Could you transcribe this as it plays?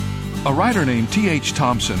A writer named T.H.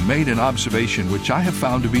 Thompson made an observation which I have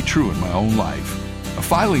found to be true in my own life. A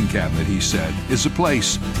filing cabinet, he said, is a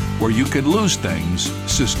place where you can lose things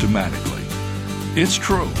systematically. It's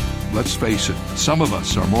true. Let's face it, some of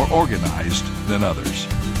us are more organized than others.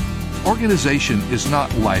 Organization is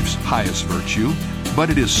not life's highest virtue, but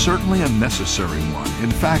it is certainly a necessary one. In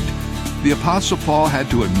fact, the Apostle Paul had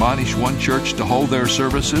to admonish one church to hold their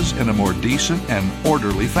services in a more decent and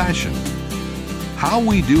orderly fashion. How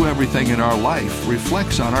we do everything in our life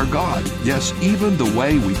reflects on our God. Yes, even the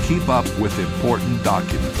way we keep up with important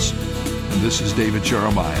documents. And this is David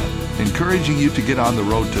Jeremiah, encouraging you to get on the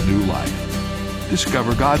road to new life.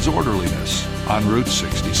 Discover God's orderliness on Route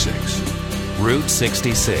 66. Route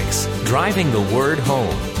 66, driving the word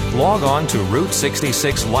home. Log on to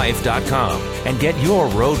Route66Life.com and get your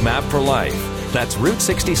roadmap for life. That's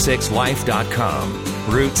Route66Life.com.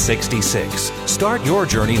 Route 66. Start your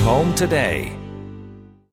journey home today.